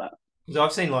go about it. So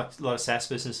I've seen like a lot of SaaS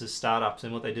businesses, startups,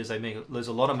 and what they do is they lose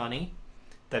a lot of money,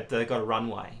 that they've got a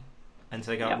runway. And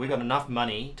so they go, we've got enough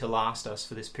money to last us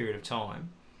for this period of time.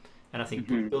 And I think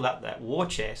build up that war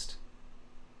chest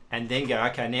and then go,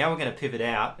 okay, now we're going to pivot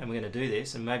out and we're going to do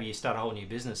this. And maybe you start a whole new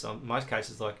business. In most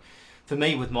cases, like for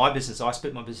me with my business, I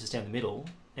split my business down the middle.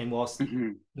 And whilst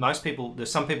most people,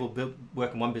 there's some people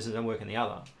work in one business and work in the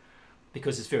other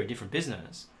because it's very different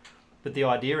business. But the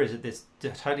idea is that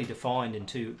they're totally defined in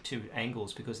two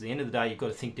angles, because at the end of the day, you've got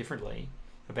to think differently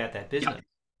about that business. Yep.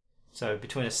 So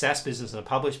between a SaaS business and a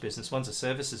published business, one's a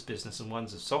services business and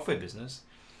one's a software business,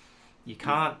 you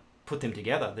can't put them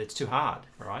together. That's too hard,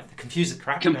 right? They confuse the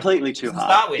crap. Completely too hard.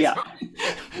 Start with, yeah.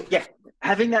 Right? Yeah.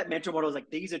 Having that mental model is like,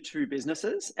 these are 2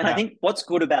 businesses. And I think what's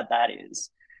good about that is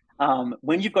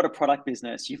when you've got a product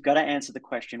business, you've got to answer the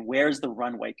question, where is the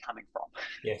runway coming from?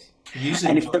 Yes.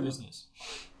 Usually in business.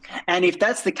 And if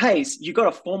that's the case, you've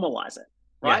got to formalize it.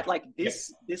 Right? Like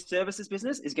this services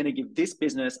business is going to give this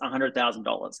business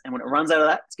 $100,000. And when it runs out of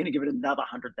that, it's going to give it another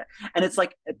 100,000. And it's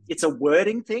like, it's a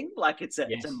wording thing. Like it's a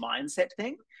mindset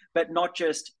thing, but not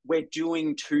just we're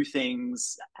doing 2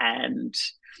 things and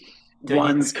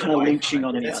one's kind of lynching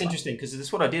on the other. That's interesting, because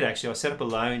that's what I did actually. I set up a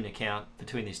loan account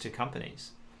between these 2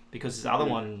 companies, because this other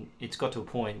one, it's got to a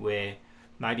point where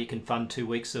maybe it can fund 2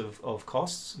 weeks of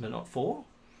costs, but not 4.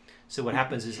 So what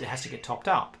happens is it has to get topped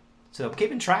up. So I'm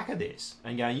keeping track of this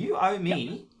and going, you owe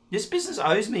me, this business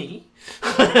owes me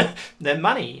the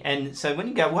money. And so when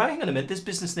you go, well, hang on a minute, this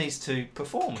business needs to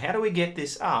perform. How do we get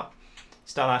this up?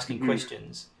 Start asking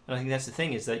questions. And I think that's the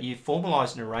thing, is that you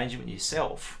formalize an arrangement with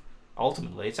yourself.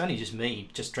 Ultimately, it's only just me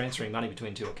just transferring money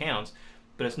between 2 accounts,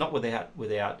 but it's not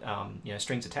without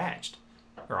strings attached.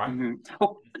 Right.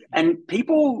 Well, and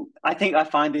people, I think I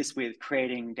find this with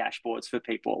creating dashboards for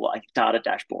people, like data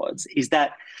dashboards, is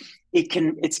that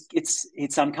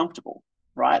it's uncomfortable,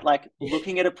 right? Like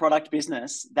looking at a product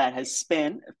business that has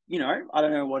spent, I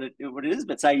don't know what it is,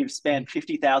 but say you've spent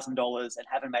 $50,000 and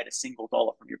haven't made a single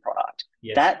dollar from your product.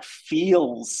 Yes. That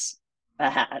feels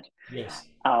bad. Yes.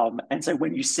 And so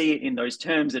when you see it in those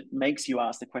terms, it makes you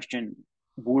ask the question,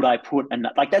 would I put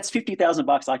like that's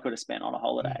 $50,000 I could have spent on a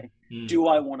holiday? Do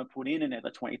I want to put in another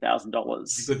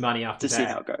 $20,000? Good money after to see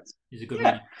how it goes. Is it good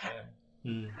money?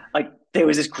 Like there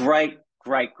was this great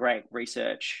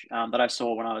research that I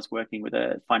saw when I was working with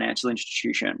a financial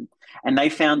institution, and they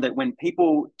found that when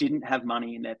people didn't have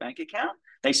money in their bank account,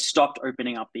 they stopped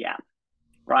opening up the app.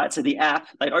 right? So the app,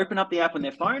 they'd open up the app on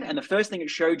their phone, and the first thing it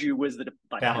showed you was that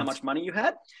like how much money you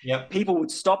had. Yep. People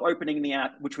would stop opening the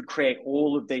app, which would create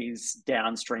all of these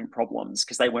downstream problems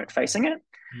because they weren't facing it.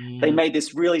 They made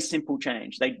this really simple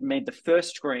change. They made the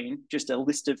first screen just a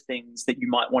list of things that you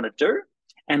might want to do,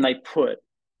 and they put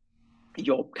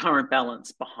your current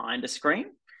balance behind a screen,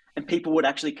 and people would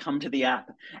actually come to the app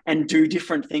and do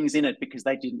different things in it because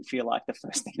they didn't feel like the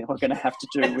first thing they were going to have to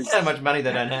do was how much money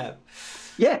they don't have.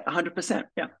 Yeah, 100%.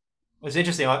 Yeah. It's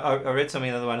interesting. I read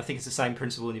something the other one. I think it's the same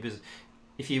principle in your business.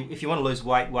 If you want to lose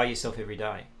weight, weigh yourself every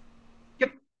day.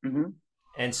 Yep. Mm-hmm.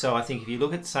 And so I think if you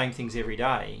look at the same things every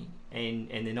day and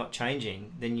they're not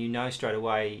changing, then you know straight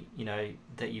away,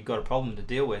 that you've got a problem to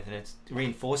deal with, and it's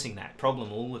reinforcing that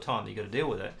problem all the time that you've got to deal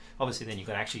with it. Obviously, then you've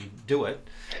got to actually do it.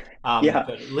 Yeah.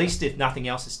 But at least if nothing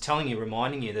else, it's telling you,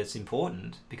 reminding you that it's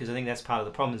important, because I think that's part of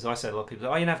the problem. Is I say to a lot of people,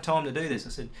 oh, you don't have time to do this. I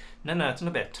said, no, it's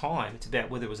not about time. It's about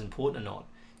whether it was important or not.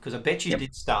 Because I bet you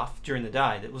did stuff during the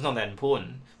day that was not that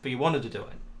important, but you wanted to do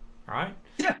it, right?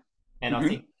 Yeah. And I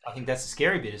think that's the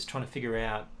scary bit, is trying to figure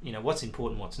out, what's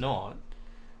important, what's not,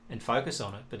 and focus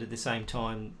on it. But at the same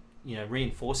time,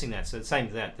 reinforcing that. So the same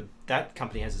with that. That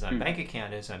company has its own bank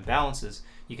account, its own balances.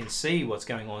 You can see what's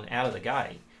going on out of the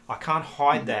gate. I can't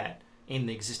hide that in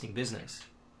the existing business.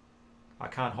 I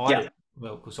can't hide it.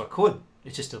 Well, because I could.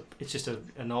 It's just a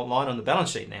line on the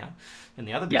balance sheet now, in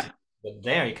the other business. But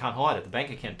there you can't hide it. The bank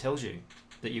account tells you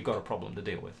that you've got a problem to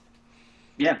deal with.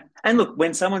 Yeah. And look,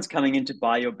 when someone's coming in to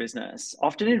buy your business,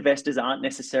 often investors aren't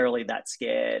necessarily that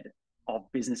scared of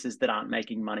businesses that aren't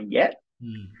making money yet.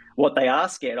 What they are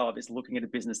scared of is looking at a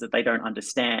business that they don't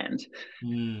understand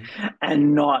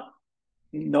and not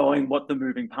knowing what the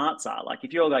moving parts are. Like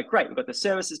if you're like, great, we've got the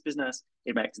services business,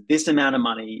 it makes this amount of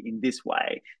money in this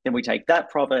way, then we take that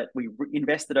profit, we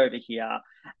invest it over here,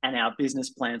 and our business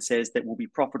plan says that we'll be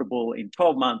profitable in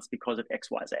 12 months because of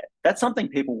XYZ. That's something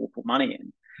people will put money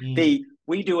in.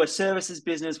 We do a services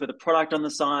business with a product on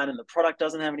the side, and the product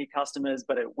doesn't have any customers,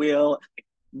 but it will.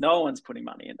 No one's putting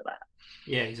money into that.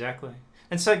 Yeah, exactly.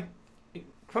 And so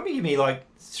probably give me like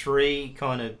 3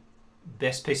 kind of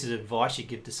best pieces of advice you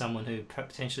give to someone who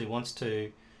potentially wants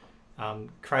to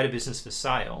create a business for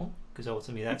sale, because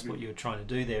ultimately that's what you're trying to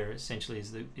do there. Essentially,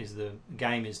 is the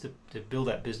game is to build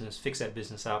that business, fix that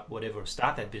business up, whatever, or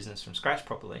start that business from scratch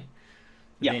properly,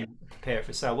 and then prepare it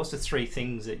for sale. What's the 3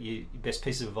 things that best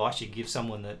piece of advice you give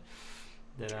someone that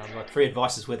like free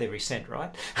advice is worth every cent,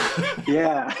 right?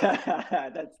 Yeah,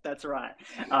 that's right.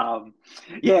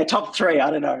 Top 3. I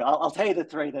don't know. I'll tell you the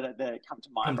 3 that come to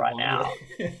mind now.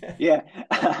 Yeah.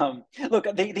 Look,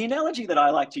 the analogy that I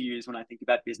like to use when I think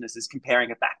about business is comparing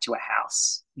it back to a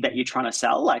house that you're trying to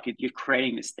sell. Like you're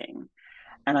creating this thing,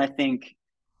 and I think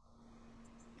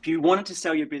if you wanted to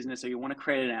sell your business or you want to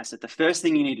create an asset, the first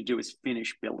thing you need to do is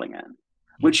finish building it.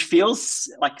 Which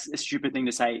feels like a stupid thing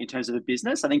to say in terms of a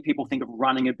business. I think people think of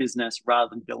running a business rather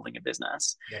than building a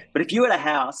business. Yeah. But if you had a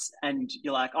house and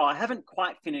you're like, oh, I haven't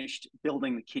quite finished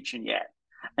building the kitchen yet,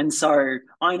 and so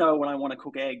I know when I want to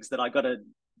cook eggs that I got to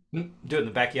do it in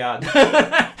the backyard.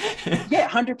 Yeah,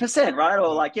 100%, right?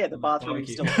 Or like, the bathroom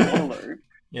is still a water loop.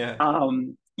 Yeah.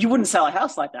 You wouldn't sell a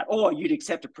house like that, or you'd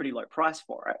accept a pretty low price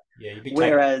for it. Yeah, you'd be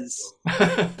whereas.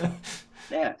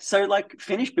 Yeah. So like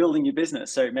finish building your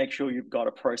business. So make sure you've got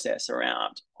a process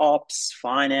around ops,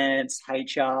 finance,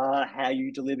 HR, how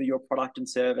you deliver your product and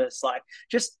service. Like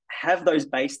just have those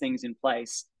base things in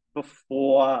place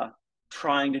before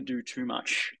trying to do too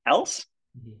much else.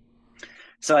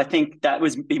 So I think that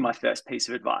would be my first piece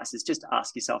of advice, is just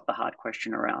ask yourself the hard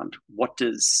question around what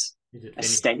does a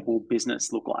stable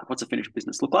business look like? What's a finished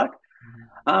business look like?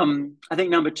 I think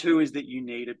number 2 is that you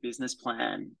need a business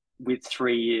plan with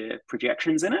 3-year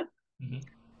projections in it.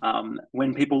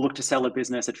 When people look to sell a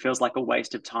business, it feels like a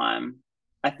waste of time,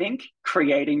 I think,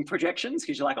 creating projections,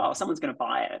 because you're like, oh, someone's going to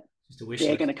buy it. Just a wish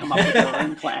They're going to come up with their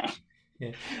own plan.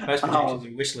 Yeah, most projections are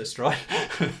a wish list, right?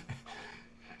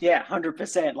 Yeah,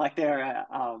 100%. Like they're,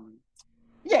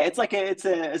 it's like it's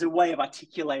a way of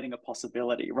articulating a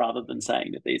possibility rather than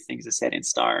saying that these things are set in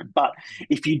stone. But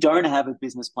if you don't have a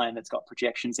business plan that's got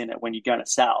projections in it when you're going to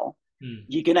sell,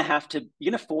 you're going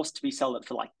to force to be sell it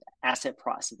for like the asset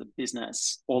price of the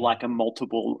business or like a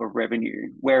multiple of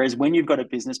revenue. Whereas when you've got a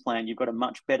business plan, you've got a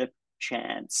much better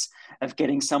chance of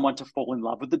getting someone to fall in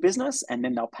love with the business, and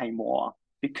then they'll pay more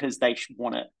because they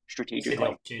want it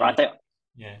strategically, right?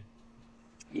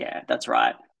 Yeah, that's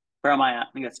right. Where am I at?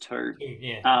 I think that's 2.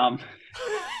 Yeah.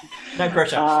 No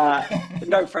pressure.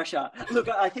 No pressure. Look,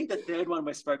 I think the 3rd one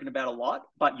we've spoken about a lot,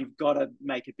 but you've got to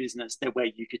make a business that where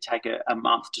you could take a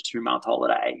month to 2 month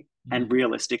holiday, and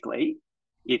realistically,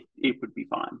 it would be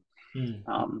fine.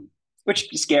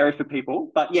 which is scary for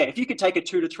people. But yeah, if you could take a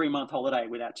 2 to 3 month holiday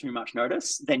without too much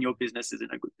notice, then your business is in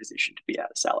a good position to be able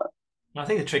to sell it. I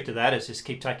think the trick to that is just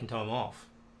keep taking time off.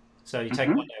 So you take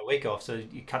 1 day a week off, so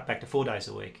you cut back to 4 days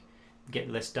a week, get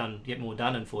less done, get more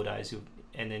done in 4 days,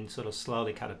 and then sort of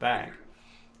slowly cut it back.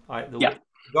 The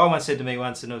guy once said to me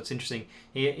once, and it's interesting,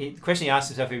 the question he asks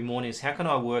himself every morning is, how can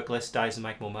I work less days and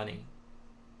make more money?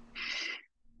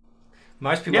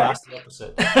 Most people ask the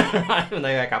opposite when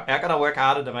they wake up. How can I work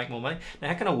harder to make more money? Now,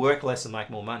 how can I work less and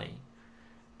make more money?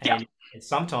 And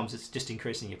sometimes it's just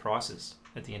increasing your prices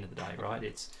at the end of the day, right?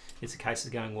 It's a case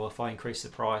of going, well, if I increase the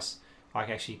price, I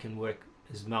actually can work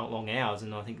as long hours,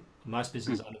 and I think most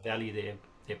businesses undervalue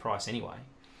their price anyway.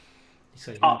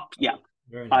 So,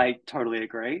 I totally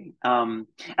agree.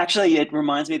 Actually, it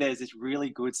reminds me there's this really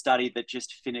good study that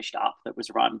just finished up that was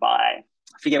run by,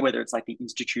 I forget whether it's like the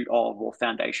Institute of or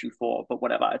Foundation for, but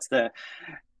whatever. It's the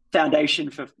Foundation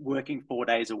for Working 4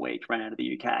 Days a Week, ran out of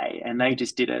the UK, and they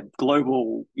just did a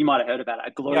global, you might have heard about it,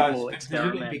 a global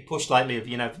experiment. There's a big push lately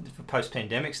of, for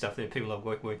post-pandemic stuff, that people are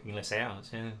working less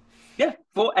hours. And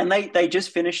they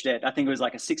just finished it. I think it was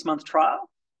like a 6-month trial.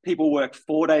 People work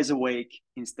 4 days a week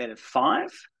instead of 5.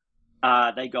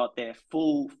 They got their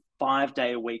full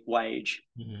 5-day-a-week wage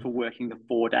for working the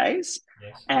 4 days,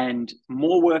 and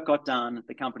more work got done.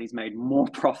 The companies made more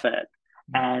profit,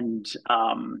 and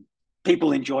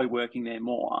people enjoy working there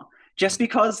more. Just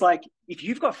because, like, if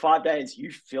you've got 5 days,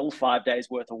 you fill 5 days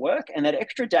worth of work, and that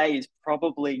extra day is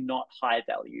probably not high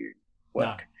value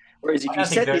work. No. Whereas if you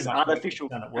set this artificial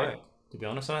done at work, to be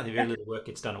honest, I don't think very little work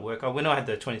gets done at work. When I had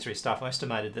the 23 staff, I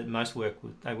estimated that most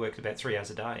they worked about 3 hours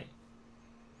a day.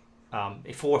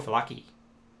 4 if lucky.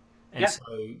 And so,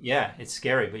 it's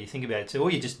scary, but you think about it too,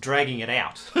 or you're just dragging it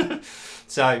out.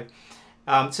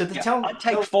 I'd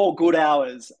take 4 good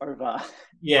hours over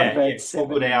 4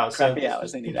 good hours. Crappy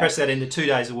hours any day. Press that into 2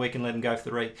 days a week and let them go for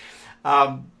the week.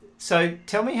 So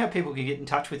tell me how people can get in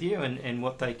touch with you and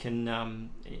what they can,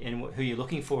 and who you're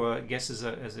looking for, I guess, as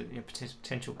a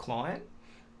potential client.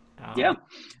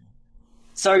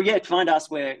 So to find us,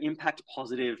 we're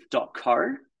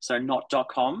impactpositive.co. So not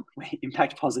 .com, we're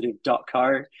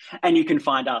impactpositive.co. And you can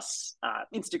find us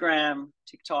Instagram,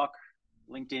 TikTok,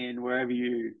 LinkedIn, wherever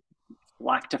you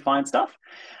like to find stuff.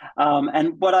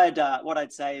 And what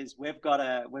I'd say is we've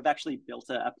actually built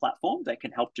a platform that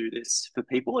can help do this for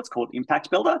people. It's called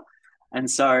Impact Builder. And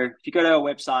so if you go to our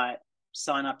website,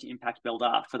 sign up to Impact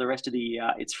Builder. For the rest of the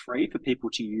year, it's free for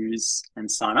people to use and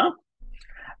sign up.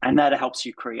 And that helps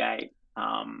you create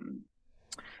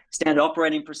standard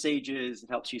operating procedures. It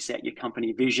helps you set your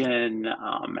company vision.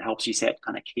 It helps you set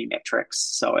kind of key metrics.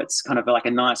 So it's kind of like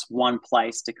a nice one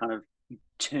place to kind of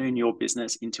turn your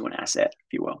business into an asset,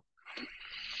 if you will.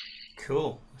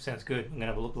 Cool. Sounds good. I'm going to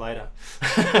have a look later.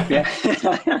 Yeah.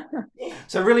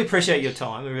 So I really appreciate your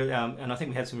time. And I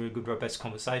think we had some really good, robust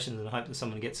conversations, and I hope that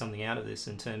someone gets something out of this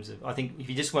in terms of, I think if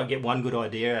you just won't get one good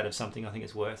idea out of something, I think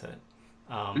it's worth it.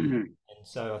 And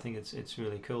so I think it's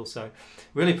really cool. So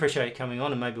really appreciate you coming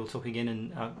on, and maybe we'll talk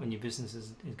again when your business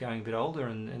is going a bit older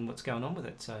and what's going on with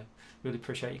it. So really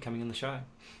appreciate you coming on the show.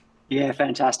 Yeah,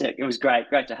 fantastic. It was great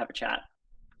to have a chat.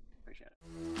 Appreciate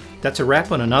it. That's a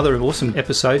wrap on another awesome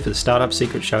episode for the Startup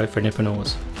Secret Show for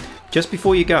entrepreneurs. Just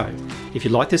before you go, if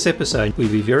you like this episode,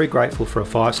 we'd be very grateful for a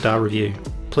 5-star review.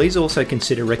 Please also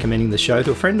consider recommending the show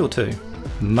to a friend or two.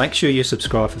 Make sure you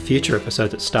subscribe for future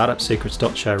episodes at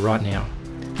startupsecrets.show right now.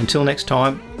 Until next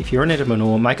time, if you're an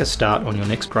entrepreneur, make a start on your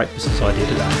next great business idea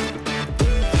today.